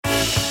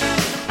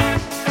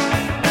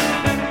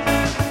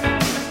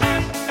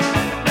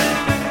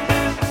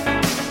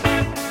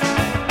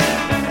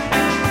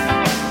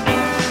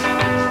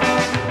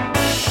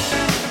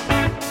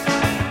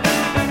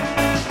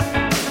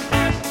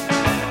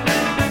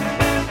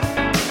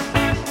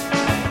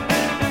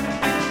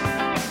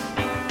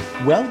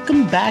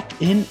Welcome back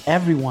in,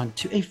 everyone,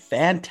 to a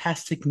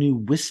fantastic new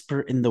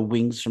Whisper in the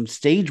Wings from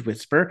Stage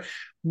Whisper.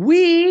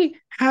 We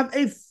have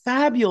a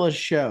fabulous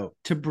show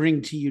to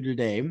bring to you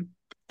today.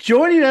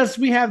 Joining us,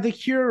 we have the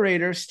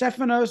curator,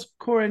 Stefanos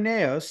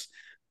Koroneos,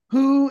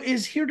 who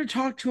is here to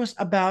talk to us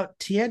about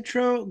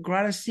Teatro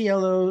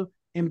Grattacielo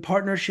in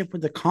partnership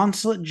with the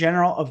Consulate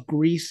General of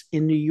Greece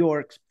in New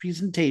York's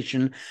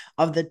presentation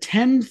of the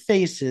 10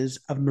 Faces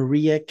of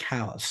Maria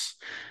Callas.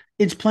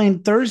 It's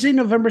playing Thursday,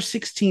 November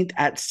 16th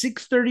at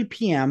 6:30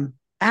 p.m.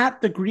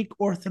 at the Greek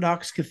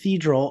Orthodox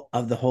Cathedral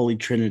of the Holy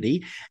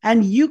Trinity.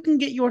 And you can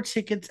get your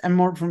tickets and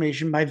more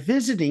information by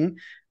visiting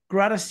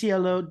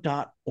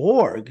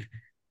grattacielo.org.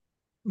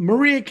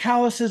 Maria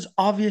Callas is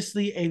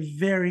obviously a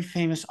very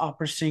famous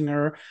opera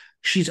singer.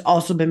 She's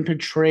also been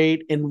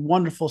portrayed in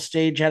wonderful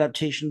stage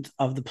adaptations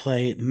of the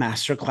play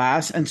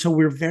Masterclass. And so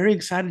we're very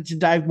excited to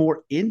dive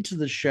more into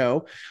the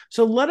show.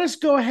 So let us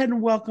go ahead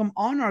and welcome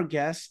on our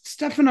guest,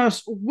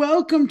 Stefanos.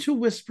 Welcome to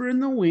Whisper in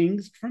the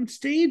Wings from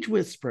Stage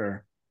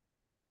Whisper.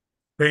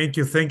 Thank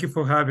you. Thank you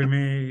for having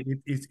me.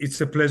 It's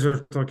a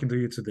pleasure talking to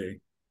you today.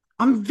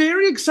 I'm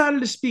very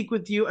excited to speak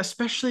with you,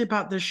 especially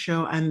about this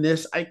show and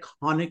this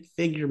iconic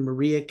figure,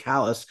 Maria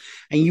Callas.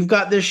 And you've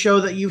got this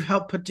show that you've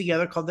helped put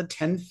together called The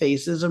 10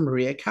 Faces of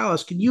Maria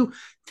Callas. Can you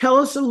tell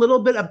us a little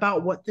bit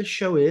about what this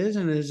show is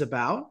and is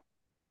about?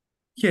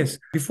 Yes,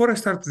 before I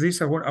start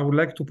this, I would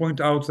like to point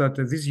out that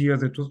this year,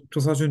 the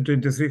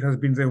 2023, has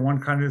been the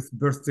 100th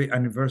birthday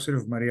anniversary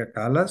of Maria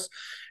Callas.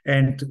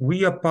 And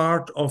we are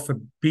part of a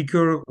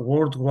bigger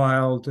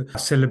worldwide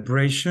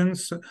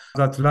celebrations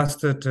that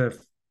lasted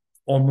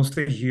almost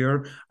a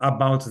year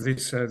about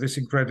this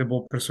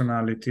incredible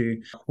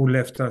personality who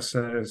left us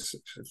a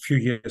few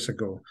years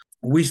ago.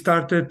 We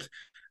started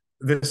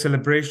the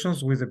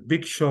celebrations with a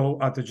big show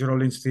at the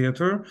Gerolins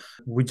Theater.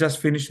 We just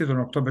finished it on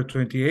October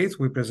 28th.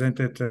 We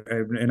presented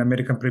an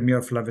American premiere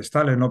of La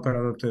Vestale, an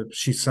opera that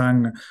she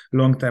sang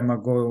long time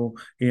ago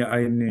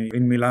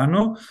in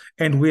Milano.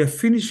 And we are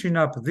finishing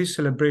up these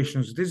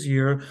celebrations this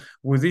year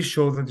with this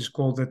show that is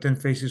called The 10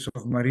 Faces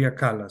of Maria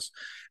Callas.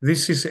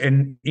 This is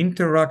an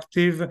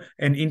interactive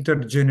and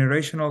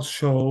intergenerational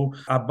show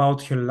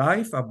about her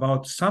life,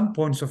 about some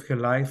points of her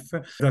life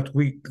that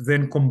we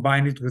then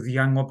combine it with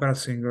young opera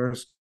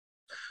singers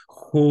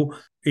who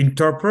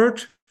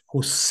interpret,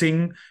 who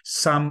sing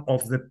some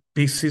of the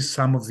pieces,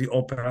 some of the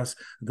operas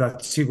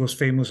that she was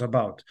famous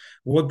about.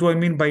 What do I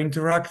mean by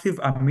interactive?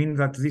 I mean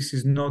that this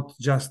is not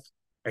just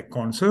a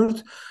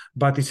concert,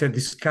 but it's a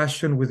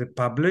discussion with the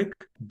public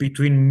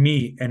between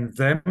me and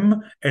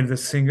them and the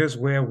singers,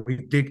 where we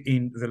dig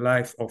in the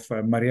life of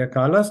Maria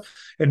Callas.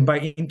 And by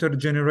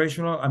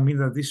intergenerational, I mean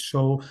that this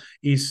show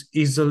is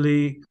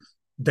easily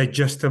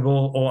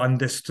digestible or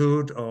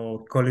understood,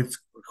 or call it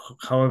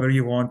however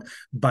you want,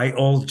 by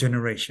all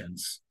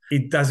generations.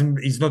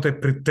 It's not a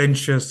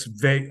pretentious,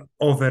 very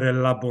over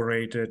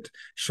elaborated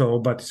show,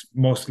 but it's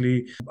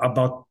mostly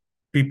about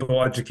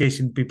people,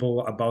 education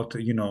people about,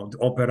 the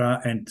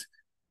opera and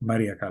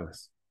Maria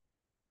Callas.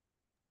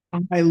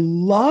 I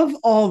love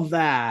all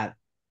that.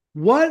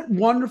 What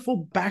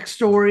wonderful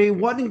backstory.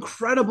 What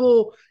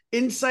incredible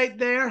insight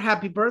there.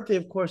 Happy birthday,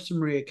 of course, to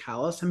Maria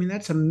Callas. I mean,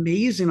 that's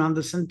amazing on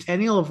the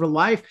centennial of her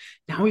life.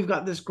 Now we've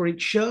got this great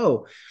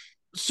show.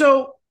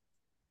 So,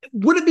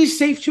 would it be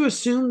safe to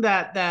assume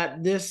that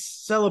this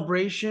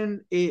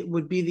celebration it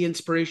would be the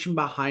inspiration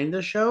behind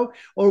the show,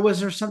 or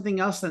was there something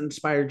else that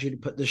inspired you to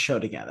put this show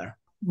together?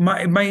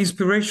 My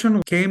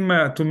inspiration came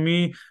to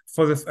me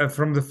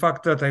from the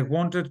fact that I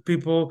wanted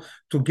people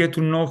to get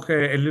to know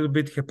her a little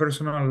bit, her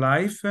personal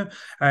life.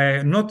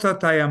 Not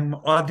that I am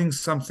adding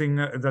something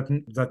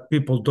that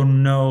people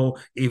don't know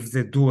if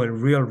they do a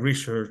real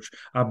research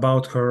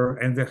about her.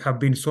 And there have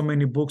been so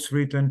many books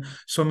written,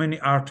 so many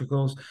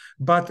articles.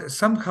 But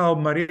somehow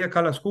Maria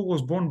Callas, who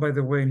was born, by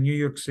the way, in New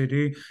York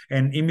City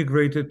and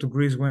immigrated to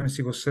Greece when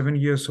she was 7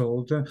 years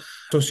old,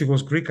 so she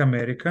was Greek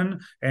American,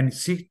 and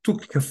she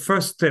took her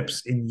first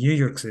steps in New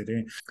York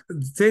City.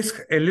 There's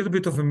a little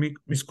bit of a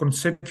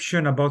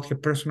misconception about her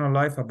personal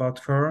life, about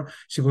her.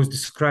 She was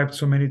described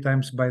so many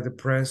times by the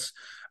press,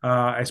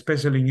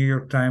 especially New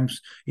York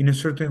Times, in a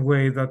certain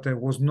way that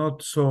was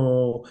not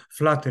so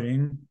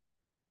flattering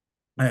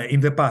in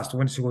the past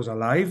when she was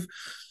alive.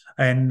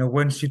 And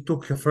when she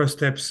took her first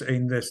steps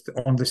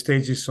on the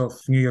stages of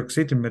New York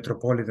City,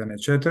 Metropolitan,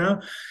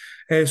 etc.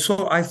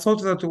 So I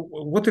thought that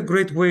what a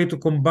great way to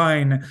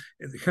combine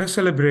her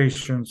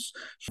celebrations,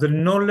 the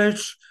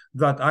knowledge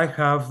that I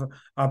have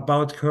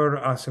about her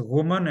as a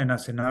woman and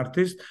as an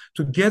artist,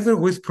 together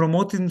with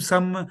promoting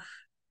some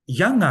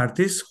young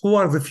artists who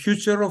are the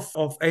future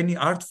of any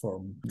art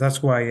form.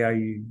 That's why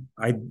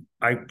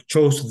I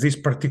chose this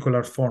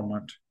particular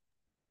format.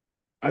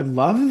 I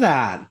love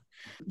that.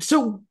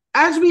 So,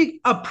 as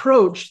we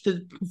approach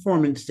the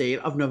performance date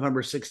of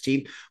November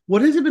 16th,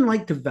 what has it been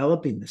like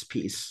developing this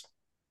piece?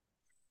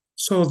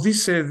 So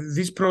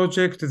this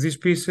project, this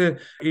piece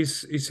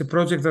is a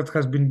project that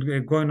has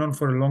been going on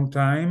for a long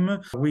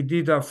time. We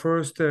did our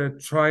first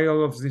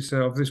trial of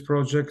this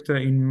project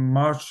in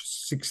March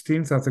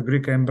 16th at the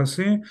Greek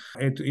embassy.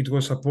 It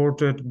was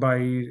supported by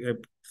a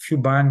few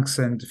banks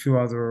and a few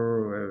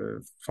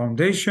other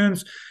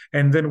foundations,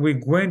 and then we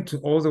went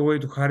all the way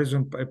to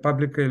Harrison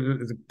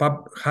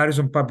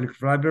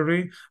Public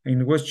Library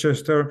in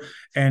Westchester,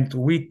 and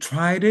we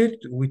tried it.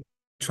 We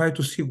try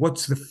to see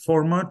what's the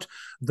format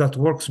that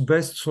works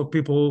best so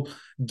people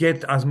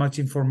get as much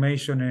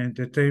information and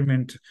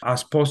entertainment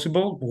as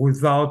possible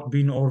without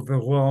being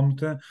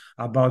overwhelmed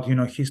about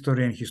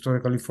history and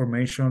historical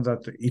information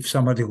that if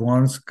somebody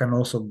wants can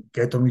also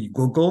get on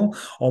Google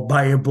or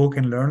buy a book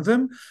and learn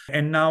them.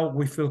 And now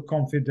we feel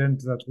confident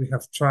that we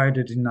have tried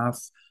it enough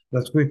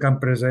that we can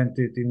present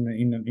it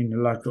in a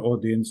large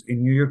audience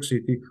in New York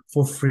City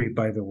for free,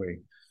 by the way.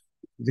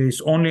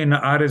 There's only an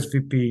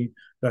RSVP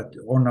that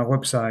on our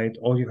website,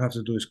 all you have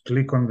to do is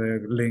click on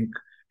the link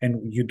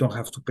and you don't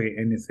have to pay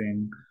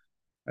anything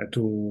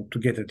to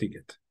get a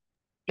ticket.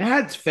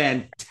 That's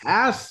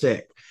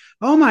fantastic.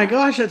 Oh my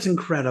gosh, that's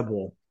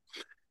incredible.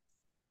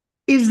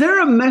 Is there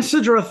a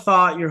message or a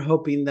thought you're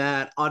hoping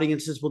that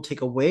audiences will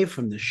take away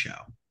from this show?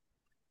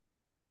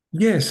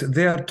 Yes,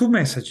 there are two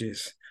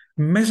messages.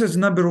 Message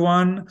number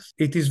one,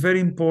 it is very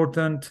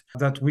important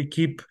that we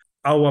keep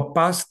our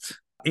past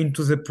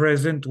into the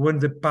present when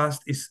the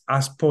past is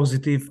as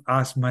positive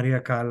as Maria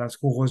Callas,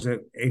 who was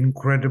an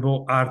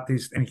incredible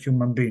artist and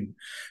human being.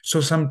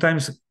 So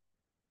sometimes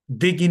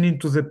digging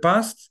into the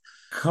past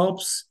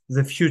helps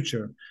the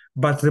future.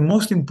 But the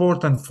most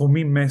important for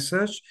me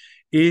message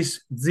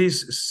is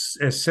these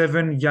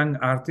 7 young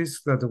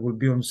artists that will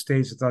be on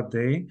stage that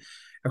day,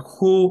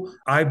 who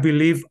I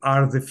believe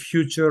are the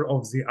future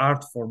of the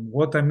art form.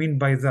 What I mean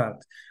by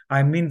that?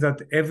 I mean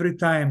that every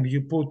time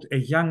you put a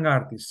young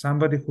artist,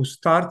 somebody who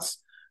starts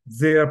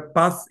their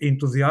path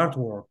into the art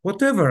world,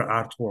 whatever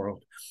art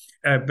world,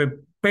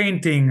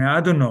 painting,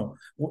 I don't know,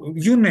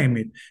 you name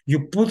it, you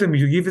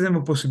give them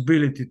a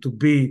possibility to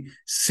be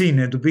seen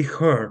and to be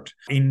heard.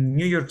 In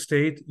New York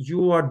State,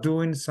 you are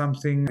doing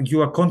something,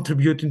 you are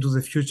contributing to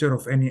the future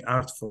of any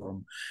art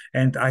form.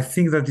 And I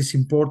think that it's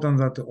important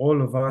that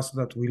all of us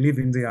that we live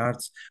in the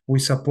arts, we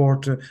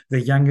support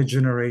the younger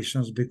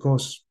generations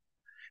because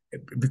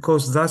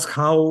that's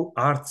how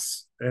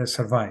arts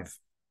survive.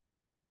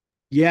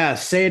 Yeah,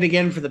 say it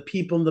again for the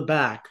people in the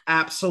back.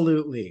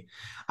 Absolutely.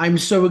 I'm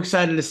so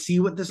excited to see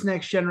what this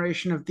next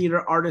generation of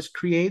theater artists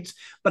creates,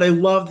 but I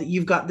love that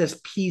you've got this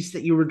piece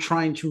that you were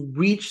trying to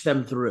reach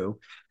them through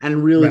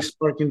and really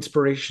spark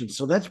inspiration.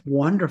 So that's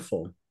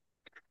wonderful.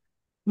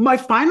 My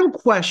final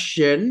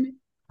question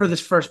for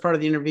this first part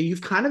of the interview, you've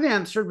kind of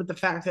answered with the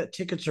fact that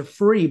tickets are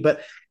free,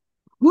 but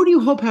who do you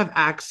hope have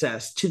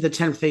access to the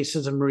 10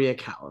 Faces of Maria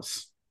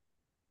Callas?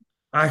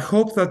 I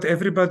hope that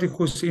everybody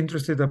who's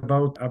interested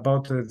about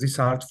this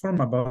art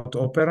form, about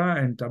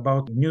opera and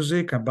about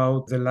music,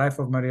 about the life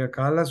of Maria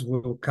Callas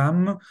will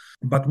come.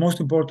 But most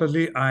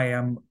importantly,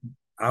 I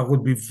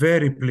would be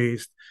very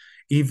pleased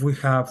if we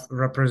have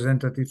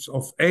representatives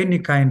of any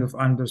kind of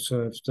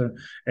underserved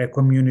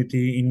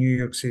community in New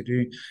York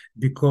City,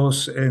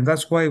 and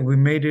that's why we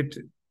made it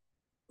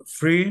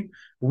free.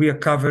 We are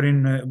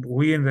covering,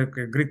 we in the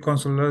Greek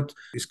consulate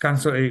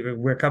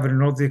we're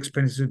covering all the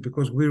expenses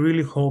because we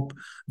really hope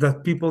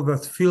that people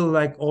that feel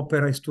like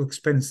opera is too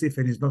expensive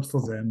and it's not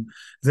for them,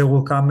 they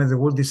will come and they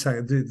will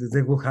decide,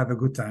 they will have a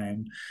good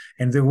time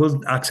and they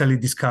will actually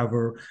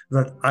discover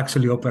that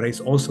actually opera is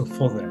also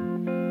for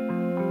them.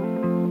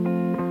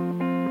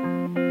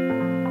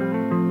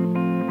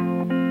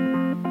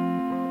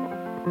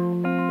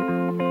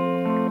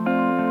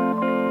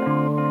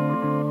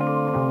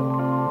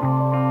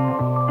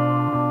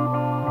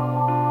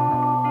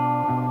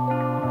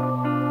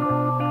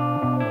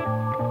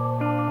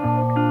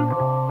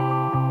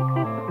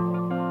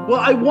 Well,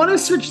 I want to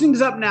switch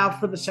things up now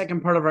for the second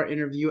part of our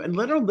interview and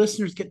let our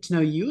listeners get to know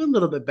you a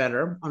little bit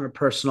better on a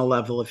personal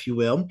level, if you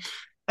will.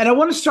 And I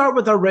want to start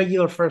with our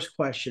regular first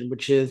question,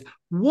 which is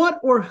what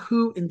or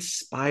who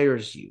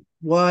inspires you?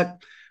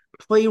 What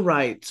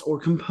playwrights or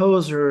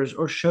composers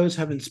or shows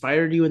have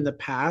inspired you in the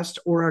past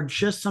or are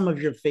just some of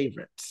your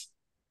favorites?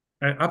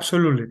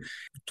 Absolutely.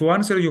 To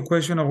answer your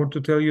question, I want to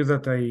tell you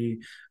that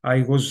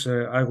I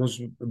was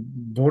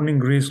born in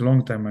Greece a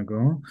long time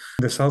ago,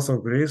 the south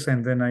of Greece,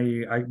 and then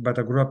but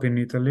I grew up in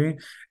Italy.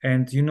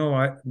 And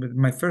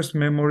my first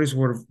memories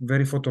were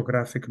very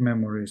photographic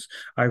memories.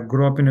 I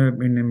grew up in a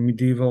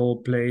medieval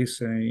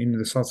place in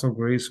the south of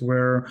Greece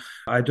where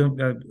I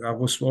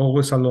was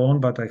always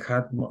alone, but I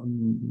had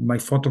my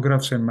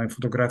photographs and my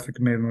photographic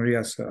memory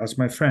as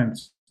my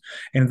friends.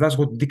 And that's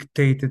what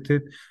dictated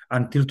it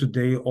until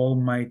today, all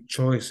my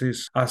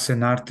choices as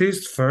an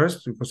artist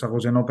first, because I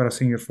was an opera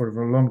singer for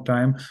a long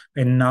time,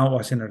 and now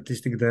as an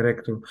artistic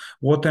director.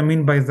 What I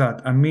mean by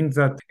that? I mean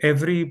that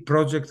every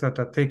project that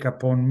I take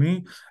upon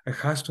me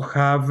has to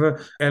have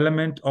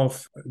element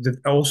of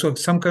also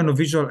some kind of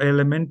visual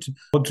element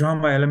or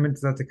drama element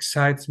that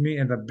excites me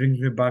and that brings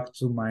me back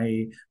to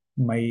my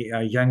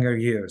younger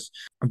years.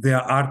 There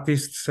are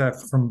artists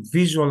from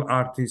visual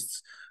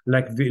artists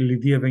like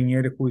Lydia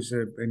Venieri, who is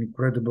an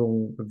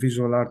incredible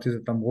visual artist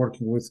that I'm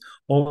working with,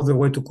 all the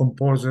way to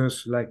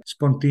composers like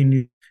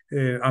Spontini,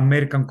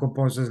 American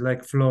composers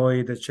like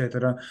Floyd,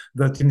 etc.,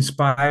 that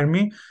inspire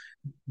me.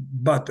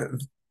 But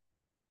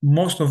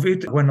most of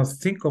it, when I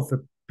think of a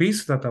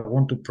piece that I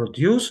want to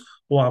produce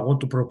or I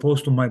want to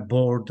propose to my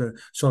board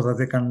so that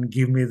they can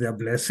give me their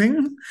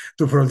blessing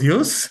to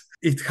produce,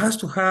 it has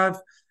to have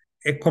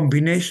a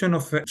combination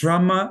of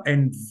drama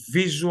and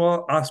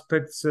visual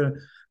aspects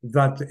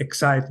that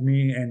excite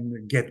me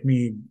and get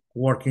me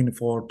working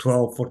for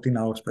 12, 14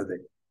 hours per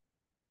day.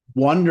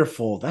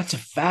 Wonderful. That's a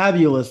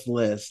fabulous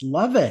list.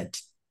 Love it.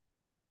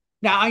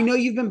 Now, I know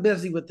you've been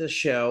busy with this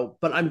show,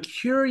 but I'm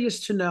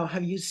curious to know,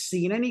 have you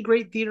seen any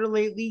great theater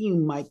lately you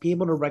might be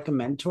able to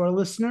recommend to our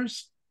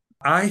listeners?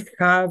 I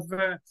have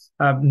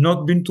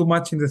not been too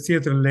much in the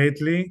theater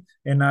lately,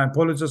 and I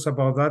apologize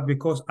about that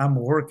because I'm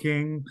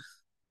working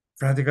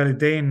practically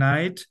day and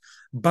night.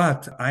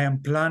 But I am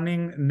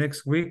planning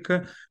next week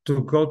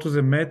to go to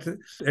the Met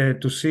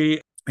to see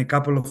a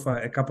couple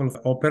of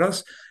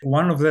operas.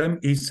 One of them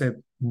is a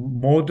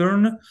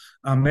modern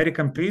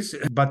American piece,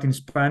 but in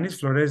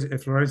Spanish,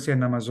 Florencia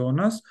and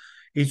Amazonas.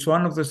 It's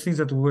one of the things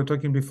that we were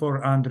talking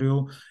before,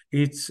 Andrew.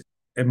 It's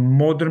a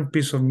modern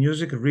piece of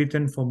music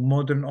written for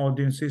modern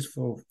audiences,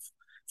 for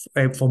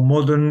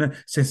modern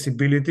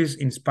sensibilities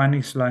in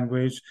Spanish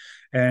language,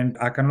 and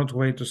I cannot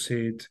wait to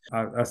see it.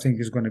 I think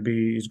it's going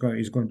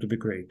to be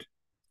great.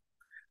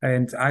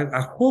 And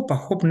I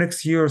hope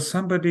next year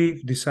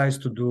somebody decides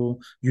to do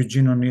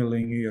Eugene O'Neill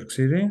in New York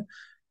City,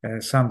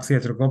 some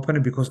theater company,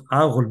 because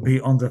I will be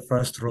on the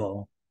first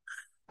row.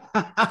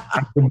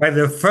 I can buy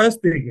the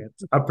first ticket.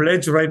 I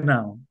pledge right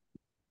now.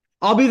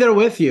 I'll be there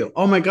with you.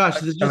 Oh my gosh,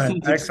 this just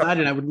Excellent. sounds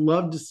exciting. I would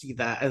love to see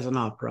that as an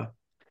opera.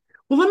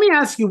 Well, let me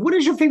ask you, what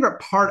is your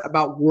favorite part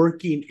about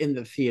working in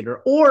the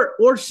theater,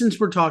 or since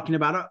we're talking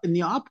about it, in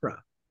the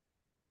opera?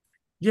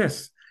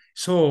 Yes.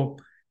 So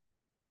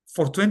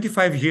for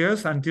 25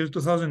 years, until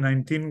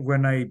 2019,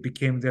 when I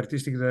became the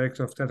artistic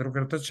director of Teatro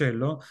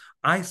Cartacello,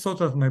 I thought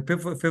that my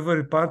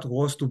favorite part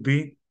was to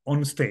be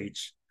on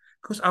stage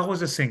because I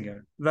was a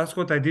singer. That's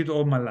what I did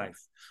all my life.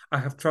 I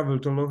have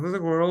traveled all over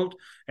the world,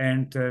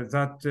 and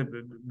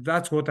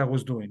that's what I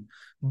was doing.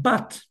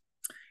 But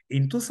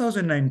in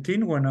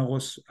 2019, when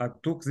I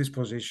took this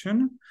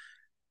position,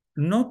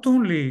 not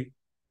only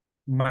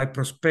my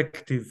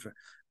perspective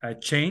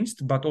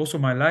changed, but also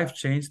my life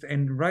changed.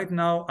 And right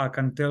now, I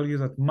can tell you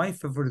that my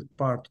favorite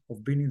part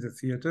of being in the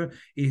theater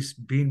is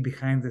being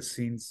behind the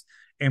scenes,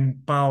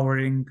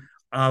 empowering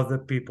other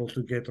people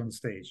to get on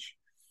stage.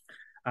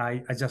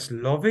 I just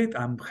love it.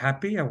 I'm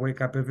happy. I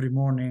wake up every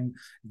morning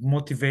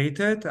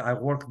motivated. I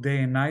work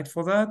day and night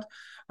for that.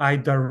 I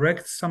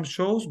direct some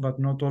shows, but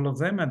not all of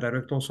them. I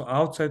direct also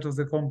outside of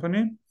the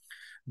company.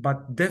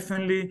 But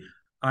definitely,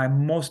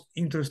 I'm most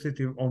interested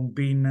on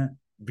being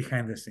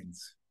behind the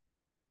scenes.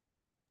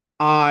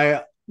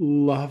 I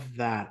love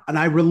that. And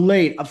I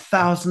relate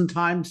 1,000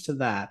 times to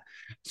that.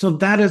 So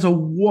that is a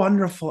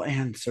wonderful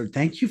answer.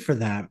 Thank you for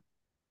that.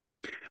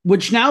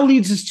 Which now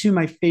leads us to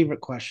my favorite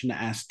question to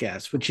ask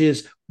guests, which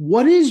is,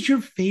 what is your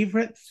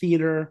favorite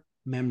theater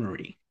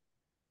memory?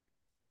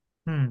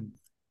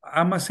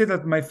 I must say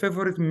that my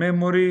favorite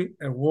memory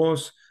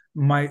was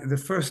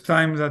the first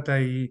time that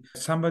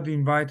somebody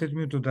invited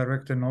me to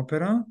direct an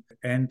opera,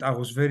 and I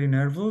was very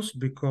nervous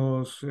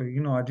because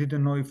I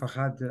didn't know if I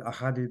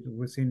had it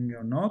within me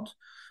or not.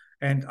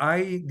 And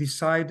I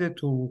decided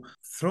to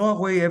throw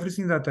away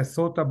everything that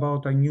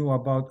I knew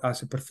about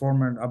as a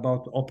performer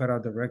about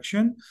opera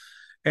direction,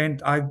 and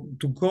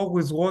to go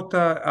with what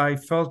I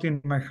felt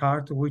in my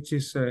heart, which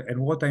is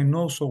and what I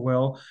know so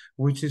well,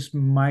 which is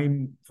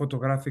my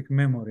photographic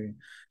memory.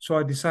 So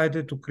I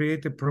decided to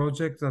create a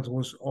project that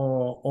was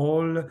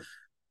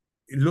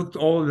it looked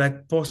all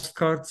like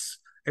postcards,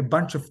 a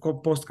bunch of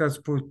postcards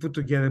put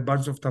together, a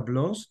bunch of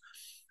tableaus.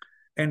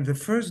 And the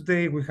first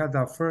day we had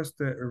our first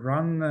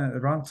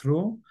run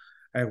through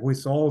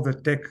with all the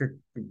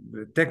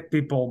tech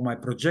people, my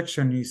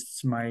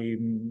projectionists,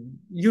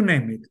 you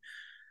name it.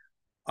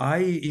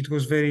 It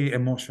was very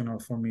emotional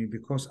for me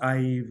because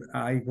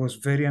I was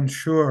very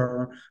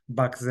unsure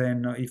back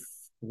then if it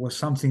was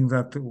something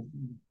that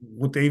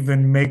would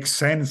even make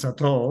sense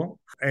at all.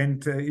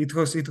 And it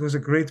was a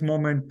great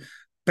moment,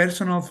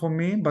 personal for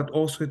me, but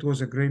also it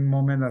was a great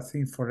moment, I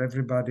think, for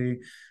everybody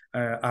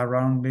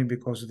around me,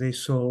 because they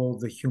saw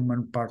the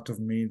human part of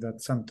me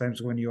that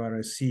sometimes when you are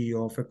a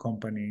CEO of a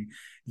company,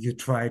 you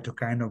try to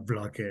kind of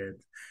block it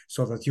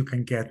so that you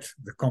can get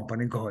the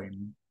company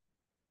going.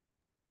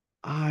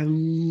 I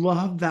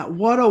love that.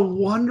 What a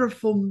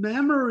wonderful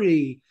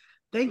memory.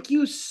 Thank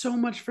you so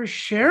much for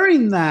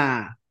sharing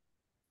that.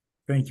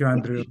 Thank you,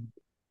 Andrew.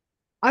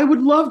 I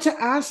would love to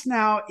ask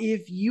now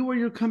if you or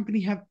your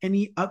company have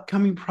any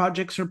upcoming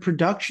projects or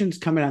productions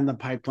coming on the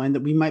pipeline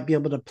that we might be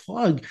able to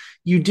plug.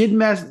 You did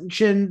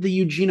mention the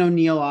Eugene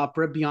O'Neill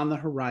opera, Beyond the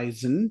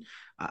Horizon.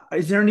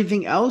 Is there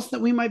anything else that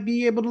we might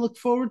be able to look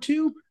forward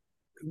to?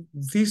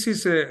 this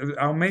is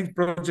our main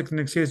project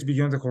next year is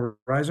Beyond the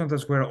Horizon.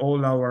 That's where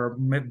all our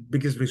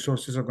biggest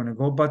resources are going to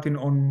go. But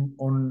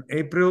on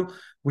April,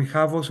 we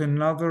have also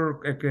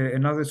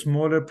another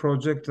smaller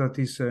project that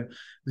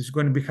is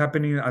going to be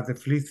happening at the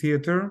Flea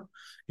Theater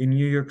in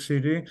New York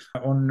City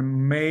on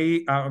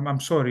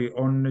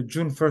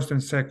June 1st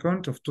and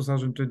 2nd of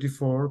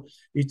 2024.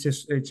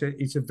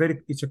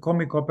 It's a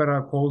comic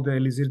opera called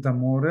Elisir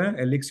d'Amore,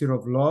 Elixir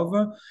of Love.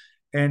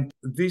 And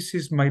this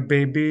is my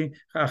baby.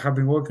 I have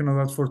been working on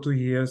that for 2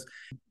 years.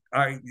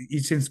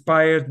 It's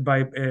inspired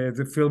by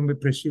the film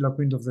Priscilla,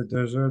 Queen of the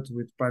Desert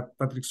with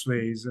Patrick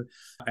Swayze.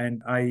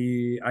 And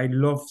I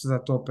love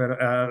that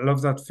opera,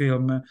 love that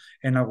film.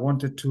 And I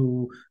wanted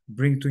to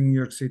bring to New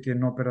York City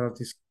an opera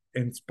that is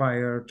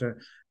inspired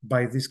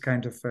by this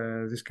kind of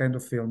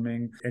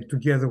filming, and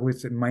together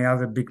with my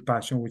other big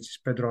passion, which is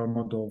Pedro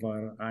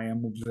Almodovar. I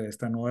am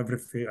obsessed. I know every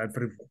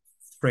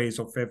phrase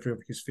of every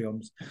of his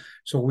films.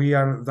 So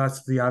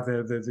that's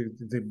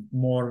the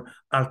more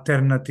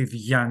alternative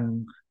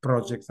young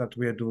project that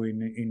we are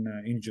doing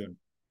in June.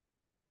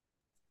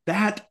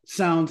 That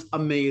sounds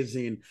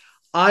amazing.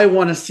 I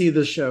want to see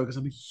the show because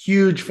I'm a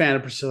huge fan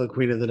of Priscilla,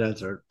 Queen of the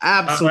Desert.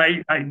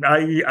 Absolutely.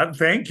 I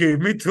thank you.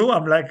 Me too.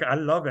 I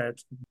love it.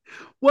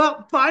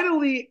 Well,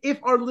 finally, if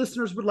our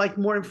listeners would like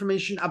more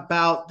information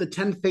about the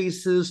 10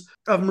 Faces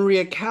of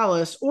Maria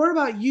Callas or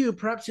about you,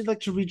 perhaps they'd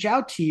like to reach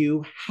out to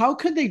you, how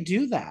could they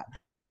do that?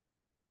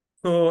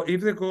 So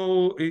if they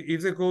go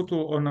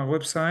on our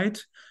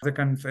website, they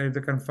can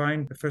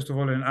find, first of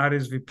all, an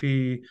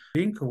RSVP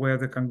link where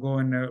they can go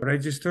and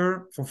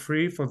register for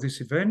free for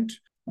this event.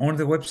 On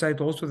the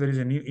website also, there is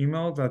an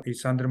email that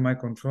is under my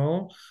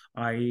control,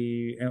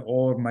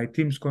 or my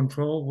team's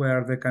control,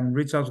 where they can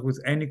reach out with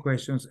any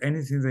questions,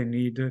 anything they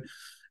need.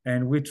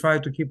 And we try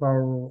to keep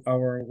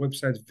our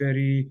website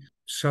very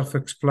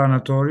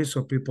self-explanatory,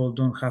 so people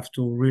don't have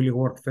to really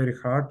work very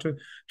hard to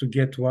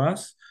get to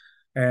us.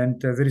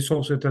 And there is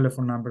also a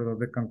telephone number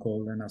that they can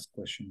call and ask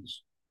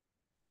questions.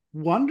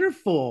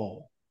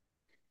 Wonderful.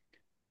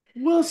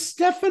 Well,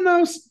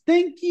 Stefanos,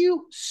 thank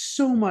you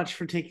so much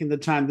for taking the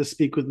time to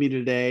speak with me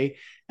today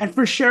and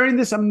for sharing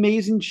this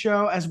amazing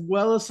show, as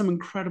well as some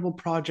incredible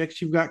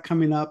projects you've got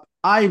coming up.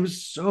 I'm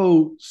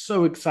so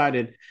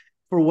excited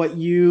for what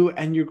you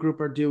and your group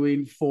are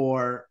doing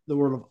for the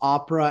world of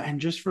opera and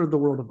just for the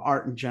world of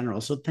art in general.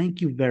 So thank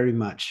you very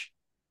much.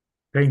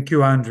 Thank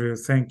you, Andrew.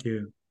 Thank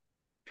you.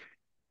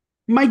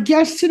 My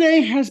guest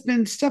today has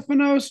been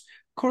Stefanos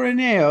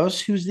Korineos,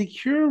 who's the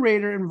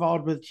curator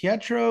involved with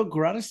Teatro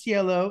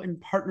Grattacielo in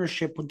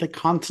partnership with the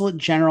Consulate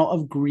General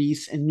of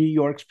Greece in New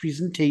York's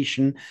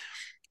presentation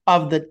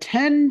of the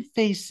 10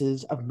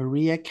 Faces of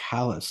Maria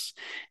Callas.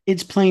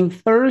 It's playing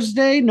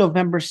Thursday,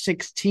 November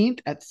 16th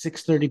at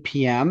 6:30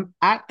 p.m.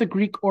 at the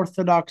Greek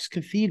Orthodox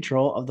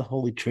Cathedral of the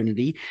Holy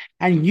Trinity,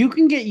 and you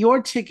can get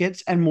your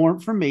tickets and more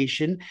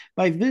information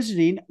by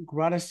visiting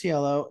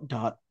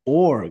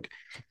grattacielo.org.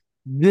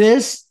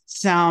 This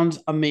sounds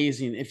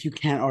amazing if you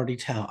can't already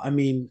tell. I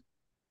mean,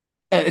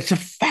 it's a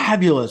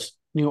fabulous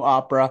new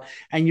opera,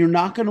 and you're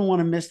not going to want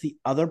to miss the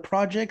other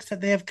projects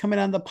that they have coming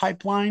down the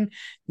pipeline,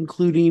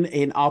 including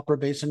an opera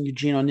based on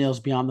Eugene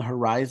O'Neill's Beyond the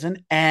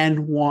Horizon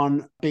and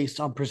one based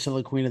on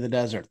Priscilla, Queen of the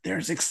Desert.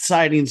 There's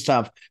exciting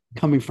stuff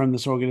coming from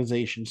this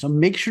organization, so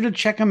make sure to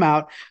check them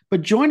out.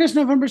 But join us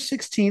November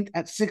 16th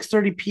at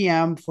 6:30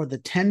 p.m. for the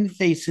 10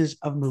 Faces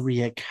of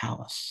Maria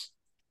Callas.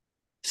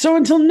 So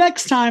until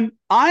next time,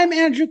 I'm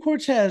Andrew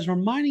Cortez,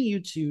 reminding you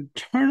to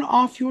turn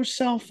off your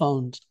cell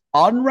phones,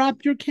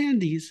 unwrap your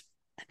candies,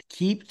 and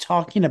keep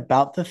talking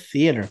about the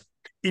theater.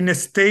 In a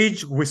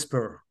stage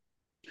whisper.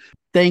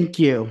 Thank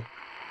you.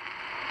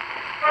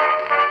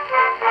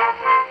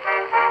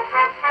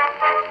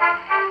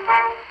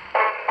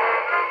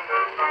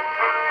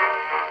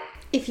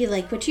 If you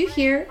like what you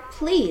hear,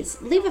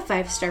 please leave a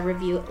 5-star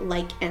review,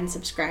 like, and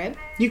subscribe.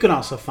 You can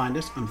also find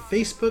us on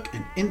Facebook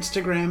and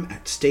Instagram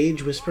at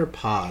Stage Whisper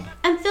Pod.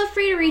 And feel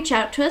free to reach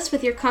out to us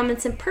with your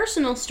comments and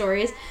personal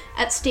stories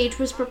at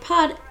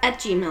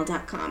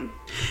stagewhisperpod@gmail.com.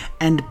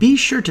 And be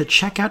sure to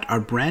check out our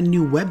brand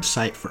new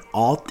website for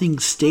all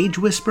things Stage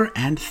Whisper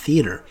and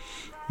theater.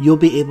 You'll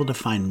be able to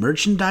find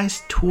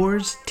merchandise,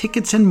 tours,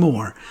 tickets, and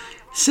more.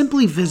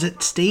 Simply visit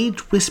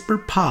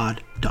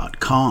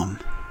stagewhisperpod.com.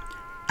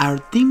 Our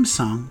theme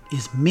song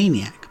is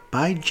Maniac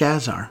by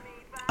Jazzar.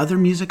 Other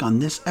music on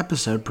this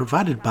episode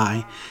provided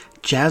by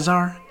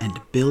Jazzar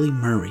and Billy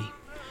Murray.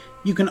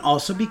 You can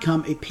also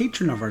become a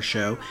patron of our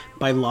show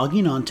by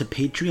logging on to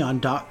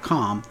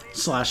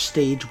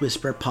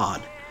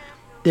patreon.com/stagewhisperpod.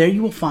 There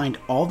you will find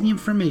all the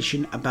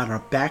information about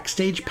our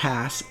backstage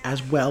pass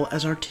as well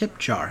as our tip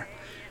jar.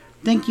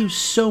 Thank you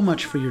so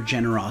much for your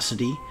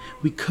generosity.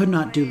 We could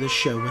not do this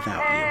show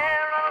without you.